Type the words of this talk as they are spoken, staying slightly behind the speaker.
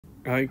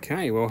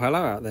Okay, well, hello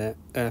out there.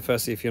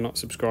 Firstly, if you're not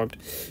subscribed,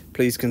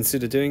 please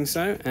consider doing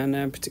so, and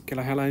a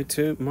particular hello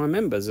to my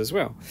members as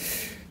well.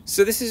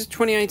 So this is a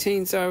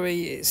 2018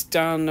 Zoe. It's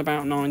done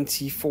about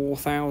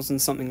 94,000,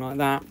 something like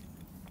that.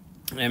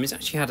 It's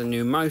actually had a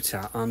new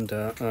motor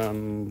under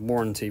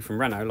warranty from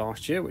Renault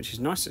last year, which is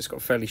nice. It's got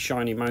a fairly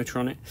shiny motor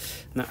on it,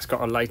 and that's got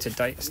a later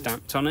date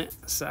stamped on it.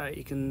 So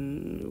you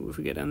can, if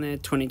we get down there,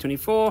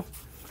 2024.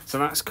 So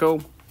that's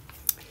cool.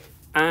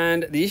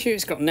 And the issue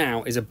it's got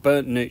now is a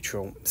burnt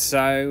neutral.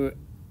 So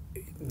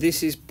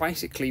this is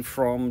basically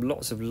from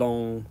lots of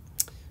long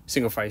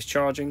single phase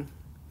charging.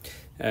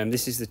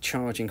 This is the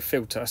charging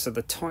filter. So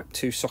the type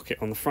 2 socket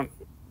on the front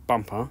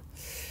bumper,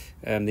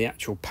 the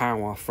actual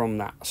power from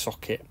that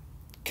socket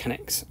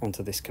connects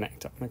onto this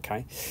connector.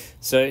 Okay,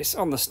 so it's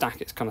on the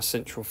stack, it's kind of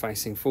central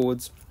facing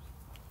forwards.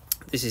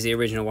 This is the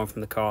original one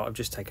from the car. I've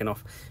just taken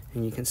off,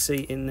 and you can see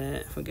in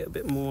there, if I get a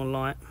bit more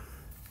light,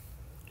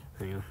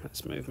 hang on,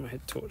 let's move my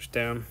head torch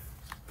down,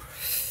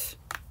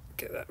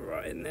 get that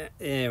right in there.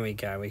 There we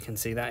go. We can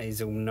see that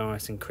is all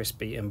nice and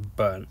crispy and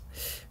burnt.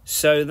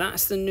 So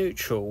that's the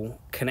neutral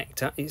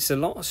connector. It's a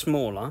lot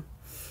smaller.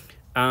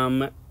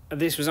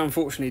 This was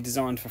unfortunately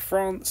designed for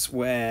France,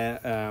 where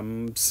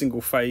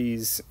single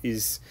phase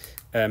is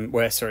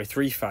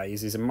three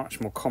phase is much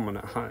more common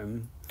at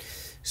home.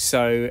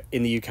 So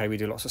in the UK we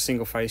do lots of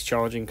single phase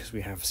charging because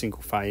we have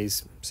single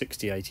phase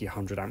 60, 80,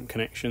 100 amp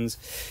connections.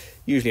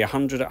 Usually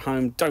 100 at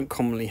home. Don't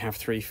commonly have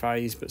three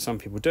phase, but some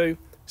people do.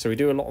 So we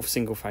do a lot of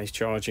single phase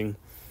charging.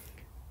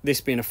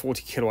 This being a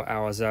 40 kilowatt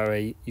hour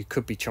Zoe, you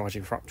could be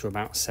charging for up to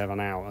about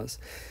 7 hours.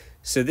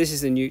 So this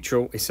is the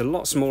neutral. It's a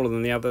lot smaller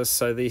than the others.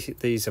 So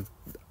these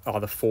are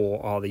the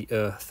four, are the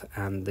earth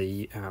and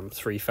the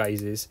three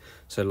phases.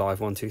 So live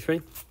 1, 2,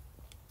 3.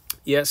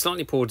 Yeah,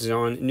 slightly poor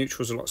design.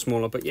 Neutral's a lot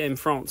smaller, but yeah, in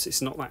France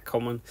it's not that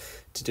common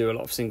to do a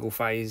lot of single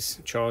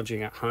phase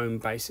charging at home.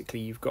 Basically,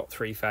 you've got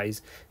three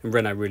phase, and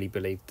Renault really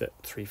believed that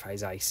three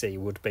phase AC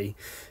would be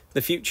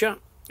the future.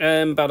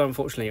 But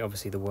unfortunately,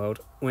 obviously, the world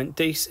went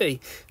DC.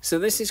 So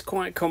this is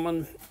quite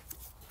common.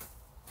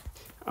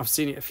 I've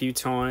seen it a few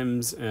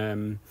times.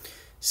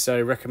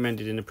 So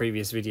recommended in a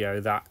previous video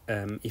that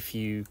if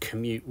you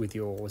commute with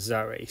your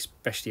Zoe,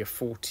 especially a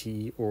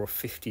 40 or a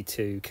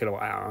 52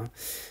 kilowatt hour,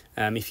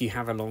 if you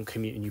have a long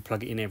commute and you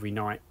plug it in every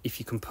night, if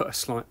you can put a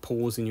slight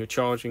pause in your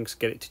charging, so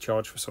get it to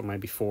charge for sort of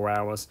maybe 4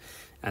 hours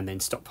and then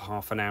stop for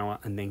half an hour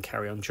and then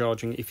carry on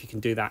charging. If you can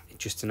do that, it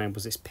just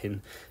enables this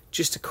pin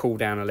just to cool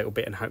down a little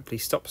bit and hopefully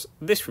stops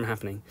this from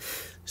happening.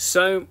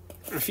 So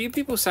a few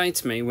people say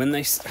to me when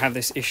they have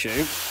this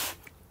issue,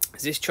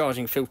 this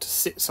charging filter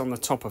sits on the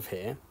top of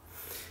here,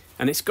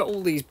 and it's got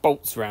all these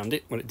bolts around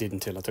it. Well, it did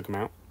until I took them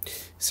out.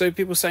 So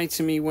people say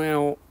to me,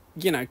 well,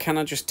 you know, can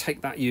I just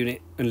take that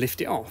unit and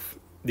lift it off?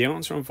 The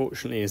answer,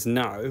 unfortunately, is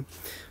no.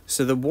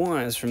 So the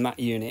wires from that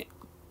unit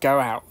go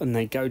out and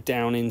they go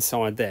down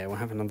inside there. We'll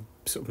have another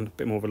sort of a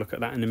bit more of a look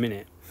at that in a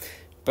minute.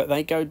 But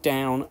they go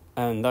down,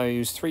 and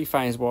those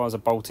three-phase wires are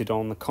bolted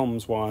on, the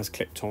comms wires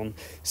clipped on,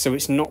 so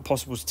it's not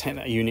possible to take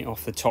that unit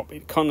off the top.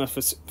 It kind of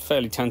is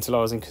fairly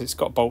tantalising because it's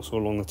got bolts all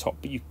along the top,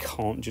 but you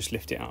can't just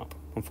lift it up,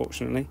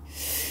 unfortunately.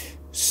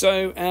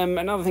 So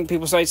another thing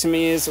people say to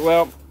me is,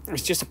 well,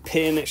 it's just a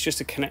pin, it's just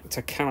a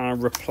connector, can I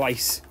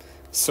replace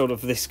sort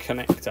of this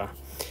connector?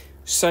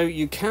 So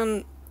you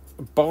can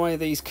buy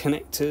these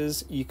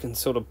connectors, you can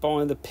sort of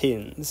buy the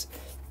pins.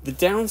 The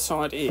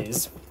downside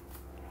is,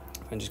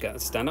 and just get that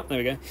to stand up, there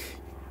we go,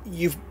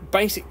 you've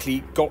basically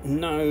got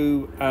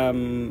no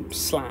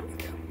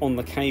slack on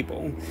the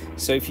cable.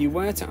 So if you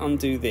were to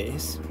undo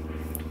this,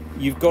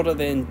 you've got to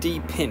then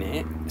de-pin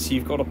it, so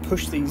you've got to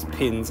push these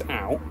pins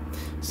out.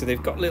 So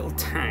they've got little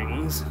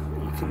tangs,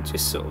 you can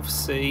just sort of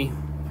see,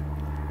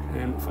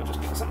 if I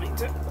just get something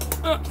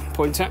to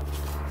point at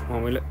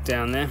while we look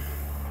down there,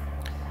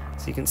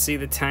 so you can see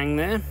the tang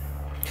there.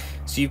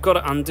 So you've got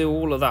to undo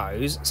all of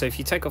those. So if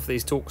you take off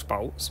these Torx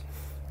bolts,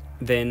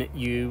 then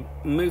you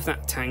move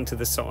that tang to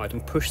the side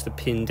and push the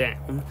pin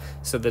down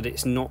so that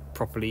it's not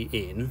properly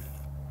in.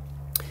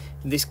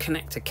 This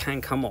connector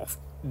can come off.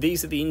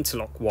 These are the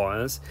interlock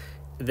wires.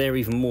 They're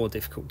even more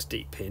difficult to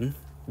de-pin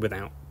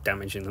without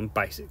damaging them,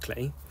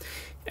 basically.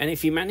 And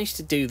if you manage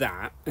to do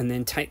that and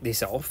then take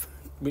this off,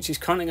 which is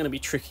kind of going to be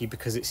tricky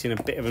because it's in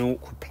a bit of an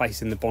awkward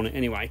place in the bonnet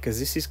anyway, because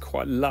this is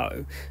quite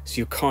low, so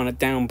you're kind of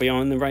down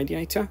behind the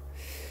radiator.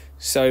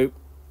 So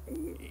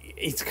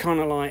it's kind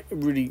of like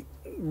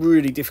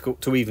really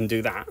difficult to even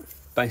do that,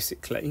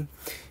 basically.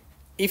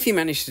 If you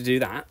manage to do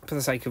that, for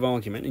the sake of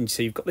argument, and you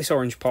see you've got this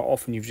orange part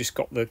off and you've just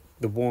got the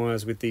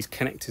wires with these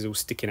connectors all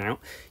sticking out,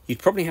 you'd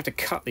probably have to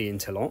cut the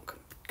interlock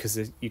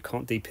because you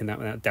can't de-pin that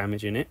without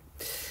damaging it.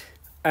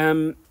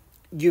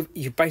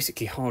 You've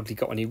basically hardly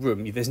got any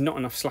room. There's not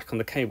enough slack on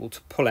the cable to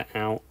pull it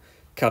out,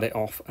 cut it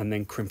off, and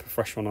then crimp a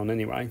fresh one on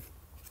anyway.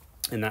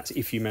 And that's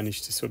if you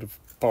manage to sort of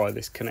buy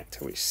this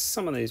connector, which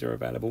some of these are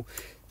available.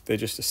 They're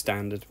just a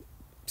standard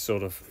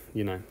sort of,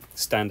 you know,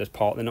 standard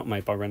part. They're not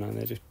made by Renault,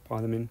 they just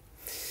buy them in.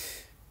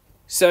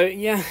 So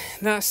yeah,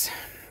 that's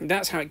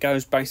how it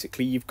goes.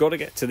 Basically, you've got to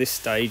get to this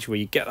stage where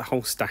you get the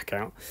whole stack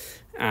out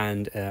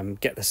and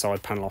get the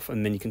side panel off,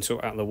 and then you can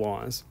sort out the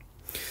wires.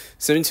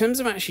 So in terms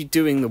of actually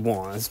doing the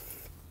wires,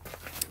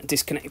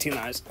 disconnecting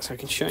those, so I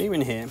can show you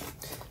in here.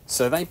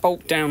 So they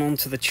bolt down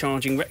onto the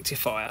charging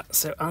rectifier.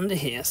 So under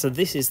here, so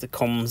this is the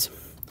comms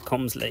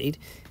lead,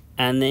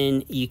 and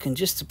then you can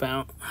just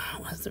about,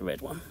 where's the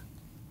red one?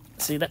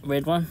 See that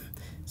red one?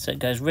 So it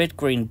goes red,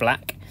 green,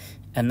 black,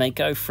 and they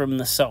go from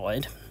the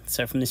side,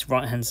 so from this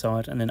right hand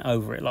side, and then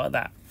over it like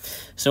that.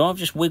 So I've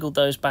just wiggled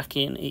those back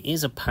in. It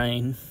is a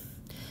pain,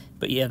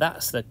 but yeah,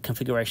 that's the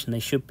configuration they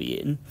should be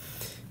in.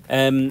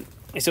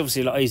 It's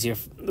obviously a lot easier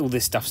if all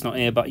this stuff's not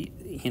here, but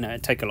you know,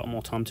 it'd take a lot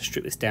more time to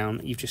strip this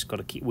down. You've just got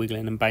to keep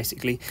wiggling them,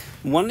 basically.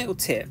 One little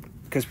tip,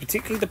 because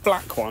particularly the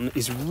black one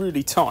is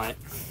really tight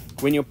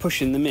when you're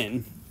pushing them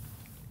in.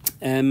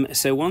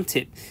 So one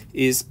tip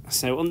is,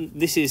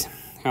 this is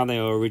how they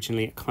are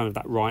originally at kind of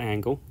that right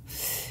angle.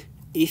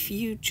 If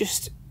you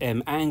just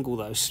angle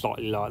those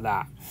slightly like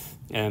that,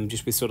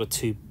 just with sort of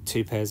two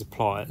pairs of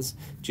pliers,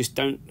 just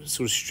don't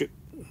sort of strip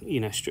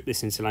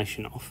this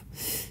insulation off.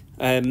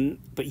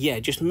 But yeah,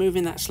 just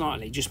moving that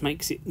slightly just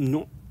makes it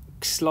not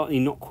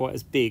quite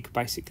as big,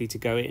 basically, to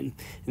go in,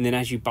 and then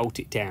as you bolt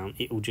it down,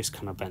 it will just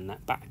kind of bend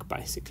that back,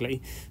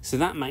 basically. So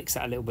that makes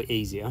that a little bit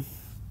easier.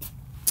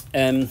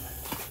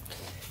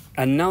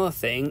 Another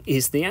thing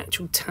is the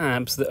actual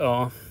tabs that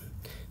are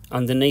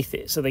underneath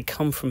it. So they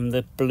come from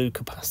the blue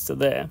capacitor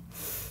there.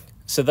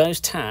 So those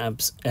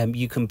tabs,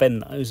 you can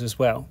bend those as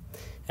well.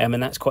 And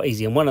that's quite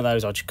easy. And one of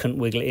those I just couldn't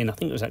wiggle it in. I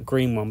think it was that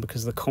green one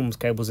because the comms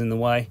cable's in the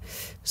way.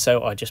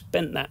 So I just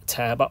bent that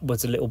tab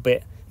upwards a little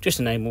bit. Just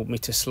enabled me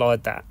to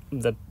slide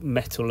the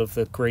metal of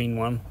the green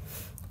one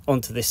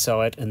onto this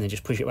side and then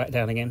just push it back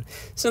down again.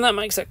 So that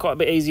makes that quite a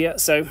bit easier.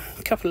 So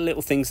a couple of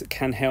little things that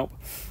can help.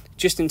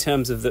 Just in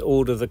terms of the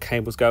order the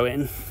cables go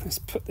in. Let's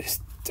put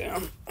this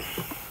down.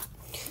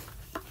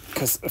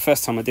 Because the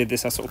first time I did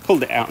this, I sort of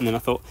pulled it out and then I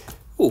thought,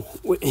 oh,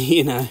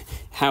 you know,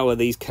 how are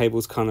these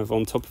cables kind of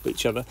on top of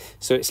each other?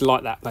 So it's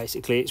like that,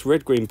 basically. It's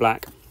red, green,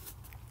 black,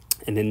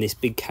 and then this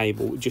big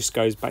cable just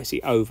goes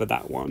basically over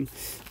that one.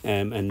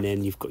 And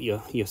then you've got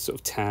your sort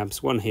of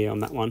tabs, one here on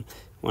that one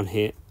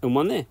here, and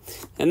one there.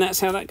 And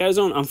that's how that goes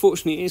on.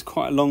 Unfortunately, it is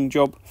quite a long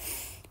job.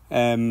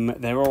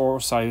 There are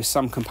also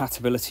some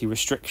compatibility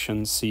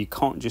restrictions, so you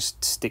can't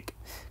just stick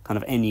kind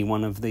of any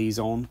one of these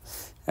on.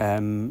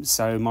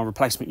 So my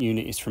replacement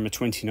unit is from a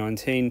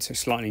 2019, so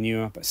slightly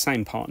newer, but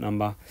same part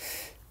number.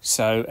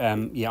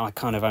 So yeah, I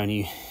kind of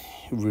only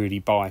really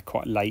buy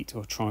quite late,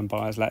 or try and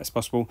buy as late as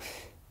possible.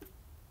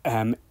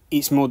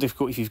 It's more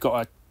difficult if you've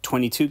got a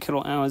 22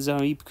 kilowatt hour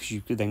Zoe, because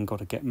you've then got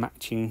to get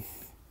matching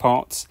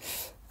parts.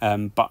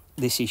 But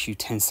this issue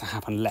tends to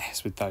happen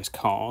less with those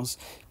cars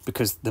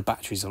because the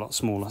battery's a lot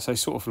smaller. So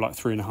sort of like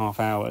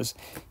 3.5 hours,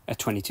 a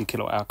 22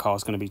 kilowatt hour car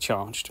is going to be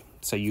charged.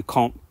 So you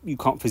can't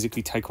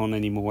physically take on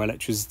any more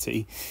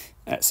electricity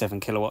at 7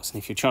 kilowatts. And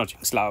if you're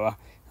charging slower,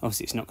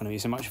 obviously it's not going to be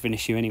so much of an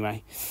issue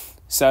anyway.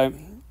 So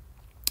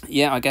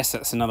yeah, I guess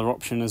that's another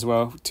option as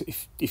well.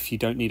 If you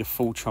don't need a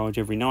full charge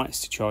every night,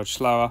 is to charge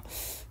slower.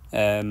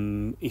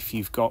 If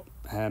you've got,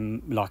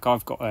 like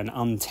I've got an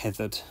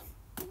untethered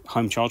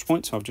home charge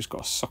point, so I've just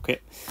got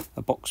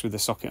a box with a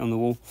socket on the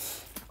wall.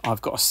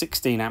 I've got a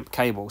 16 amp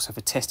cable, so for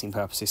testing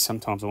purposes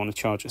sometimes I want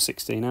to charge at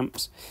 16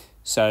 amps,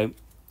 so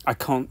I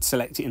can't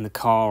select it in the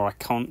car.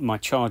 My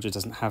charger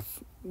doesn't have,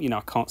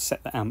 I can't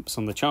set the amps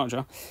on the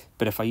charger,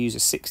 but if I use a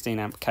 16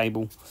 amp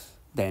cable,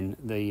 then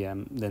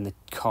the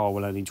car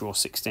will only draw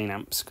 16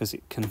 amps because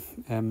it can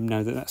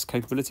know that that's the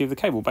capability of the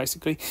cable,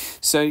 basically.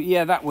 So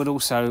yeah, that would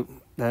also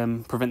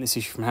prevent this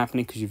issue from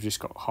happening because you've just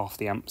got half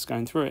the amps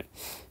going through it.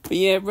 But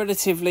yeah,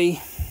 relatively,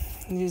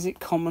 is it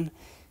common?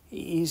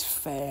 It is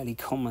fairly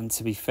common,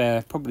 to be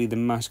fair. Probably the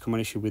most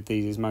common issue with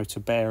these is motor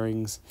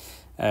bearings.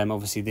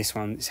 Obviously this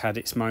one's had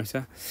its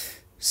motor.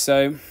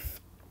 So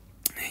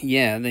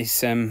yeah, this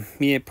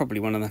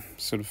probably one of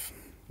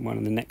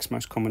the next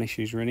most common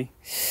issues, really.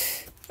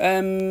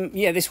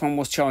 Yeah, this one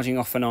was charging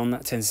off and on.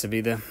 That tends to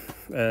be the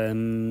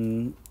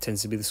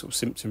sort of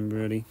symptom,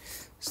 really.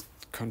 It's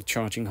kind of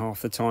charging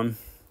half the time.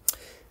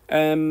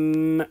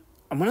 And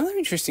one other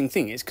interesting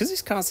thing is, because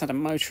this car's had a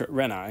motor at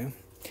Renault,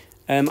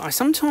 I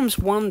sometimes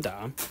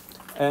wonder,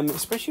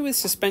 especially with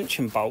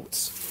suspension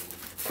bolts,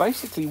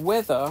 basically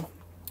whether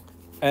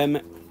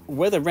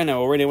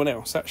Renault or anyone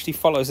else actually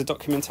follows the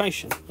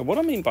documentation. And what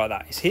I mean by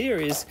that is, here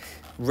is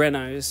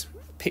Renault's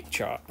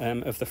picture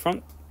of the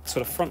front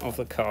of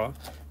the car.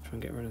 Try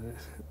and get rid of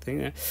this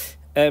thing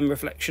there.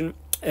 Reflection,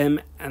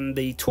 and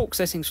the torque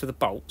settings for the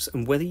bolts,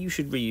 and whether you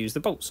should reuse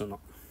the bolts or not.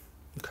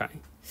 Okay,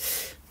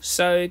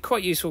 so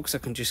quite useful because I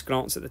can just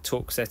glance at the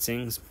torque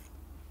settings.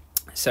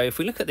 So if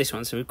we look at this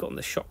one, so we've got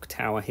the shock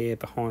tower here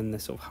behind the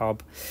sort of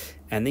hub,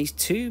 and these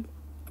two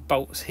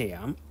bolts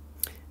here,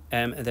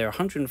 they're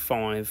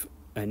 105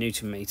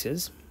 Newton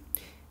meters.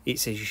 It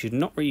says you should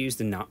not reuse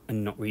the nut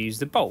and not reuse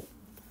the bolt.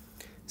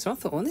 So I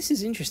thought, well, this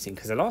is interesting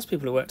because the last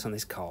people who worked on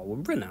this car were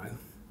Renault.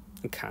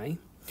 Okay,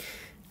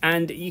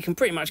 and you can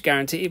pretty much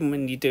guarantee, even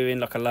when you're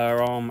doing like a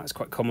lower arm, that's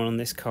quite common on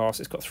this car.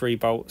 So it's got 3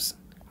 bolts,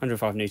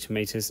 105 Newton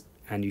meters,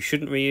 and you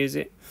shouldn't reuse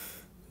it.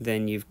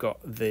 Then you've got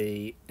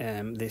the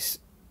it's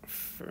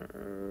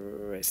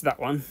that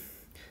one.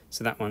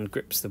 So that one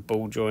grips the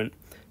ball joint,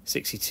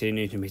 62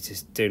 Newton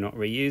meters, do not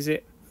reuse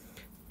it.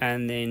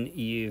 And then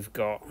you've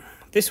got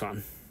this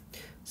one.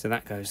 So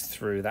that goes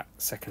through that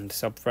second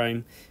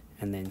subframe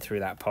and then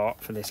through that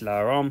part for this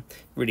lower arm.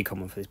 Really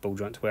common for this ball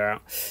joint to wear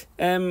out.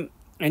 And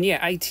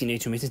yeah, 80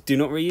 Newton meters, do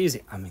not reuse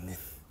it. I mean,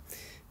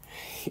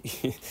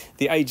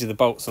 the age of the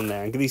bolts on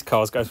there, and these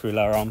cars go through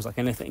lower arms like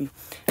anything,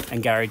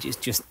 and garages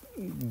just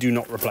do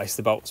not replace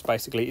the bolts.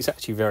 Basically, it's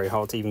actually very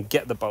hard to even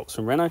get the bolts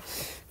from Renault,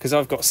 because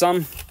I've got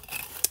some.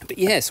 But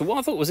yeah, so what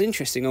I thought was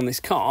interesting on this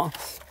car,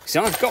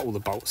 so I've got all the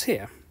bolts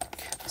here.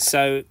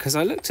 So, because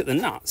I looked at the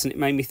nuts and it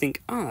made me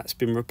think, oh, that's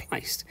been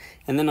replaced.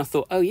 And then I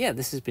thought, oh yeah,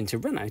 this has been to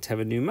Renault to have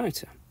a new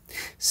motor.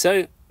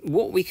 So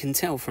what we can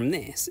tell from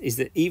this is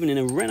that even in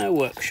a Renault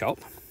workshop,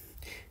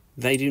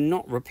 they do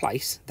not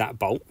replace that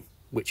bolt,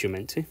 which you're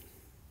meant to.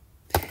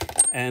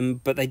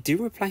 But they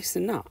do replace the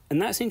nut,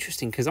 and that's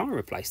interesting because I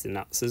replaced the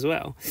nuts as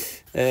well.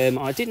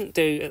 I didn't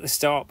do at the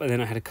start, but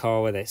then I had a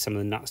car where some of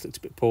the nuts looked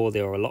a bit poor.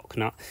 They were a lock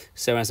nut,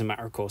 so as a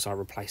matter of course I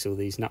replace all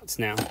these nuts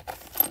now.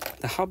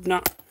 The hub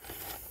nut,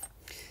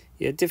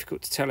 yeah,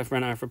 difficult to tell if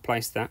Renault have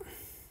replaced that.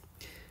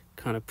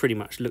 Kind of pretty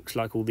much looks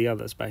like all the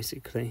others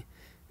basically.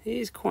 It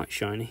is quite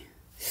shiny.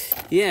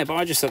 Yeah, but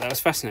I just thought that was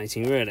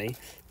fascinating really,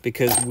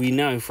 because we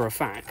know for a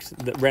fact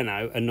that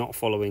Renault are not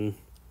following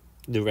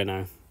the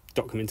Renault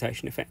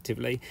documentation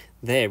effectively.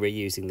 They're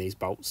reusing these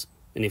bolts,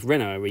 and if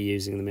Renault are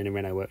reusing them in a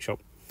Renault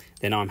workshop,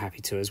 then I'm happy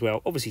to as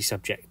well, obviously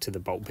subject to the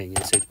bolt being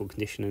in suitable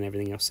condition and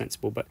everything else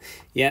sensible. But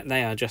yeah,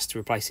 they are just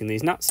replacing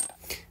these nuts,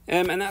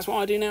 and that's what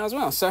I do now as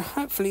well. So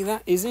hopefully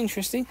that is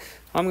interesting.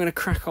 I'm going to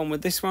crack on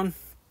with this one.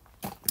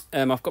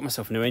 I've got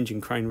myself a new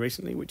engine crane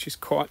recently, which is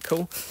quite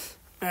cool.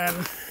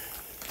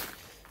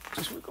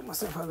 Just got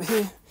myself over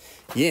here.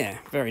 Yeah,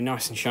 very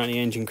nice and shiny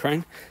engine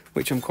crane,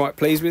 which I'm quite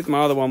pleased with.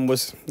 My other one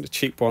was the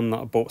cheap one that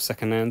I bought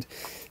second hand,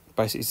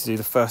 basically to do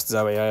the first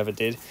Zoe I ever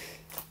did.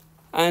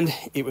 And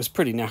it was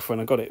pretty naff when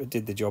I got it. It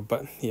did the job,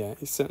 but yeah,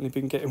 it's certainly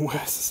been getting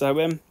worse.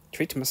 So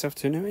treated myself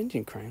to a new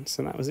engine crane,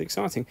 so that was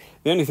exciting.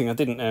 The only thing I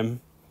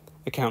didn't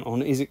account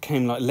on is it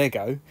came like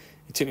Lego.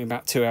 It took me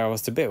about 2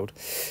 hours to build.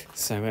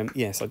 So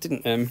yes, I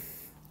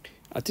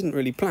didn't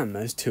really plan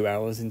those 2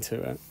 hours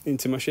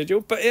into my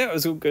schedule, but yeah, it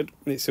was all good.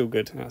 It's all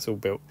good. That's all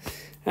built,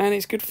 and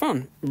it's good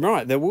fun.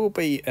 Right, there will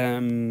be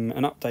an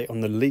update on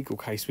the legal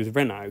case with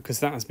Renault, because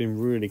that has been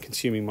really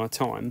consuming my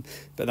time.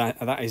 But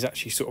that is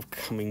actually sort of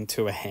coming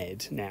to a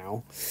head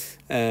now,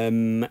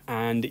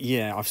 and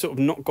yeah, I've sort of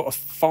not got as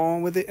far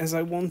with it as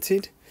I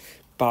wanted,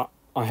 but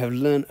I have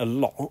learned a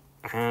lot,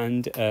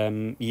 and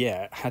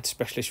yeah, had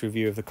specialist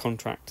review of the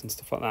contract and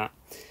stuff like that.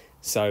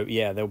 So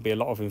yeah, there'll be a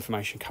lot of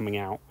information coming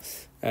out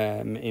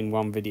in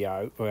one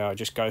video where I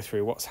just go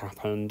through what's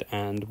happened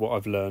and what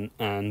I've learned,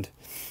 and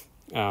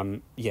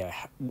yeah,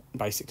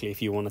 basically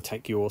if you want to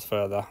take yours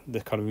further,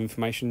 the kind of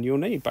information you'll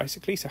need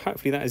basically. So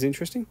hopefully that is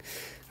interesting.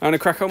 I'm going to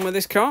crack on with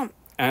this car,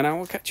 and I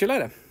will catch you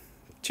later.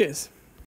 Cheers.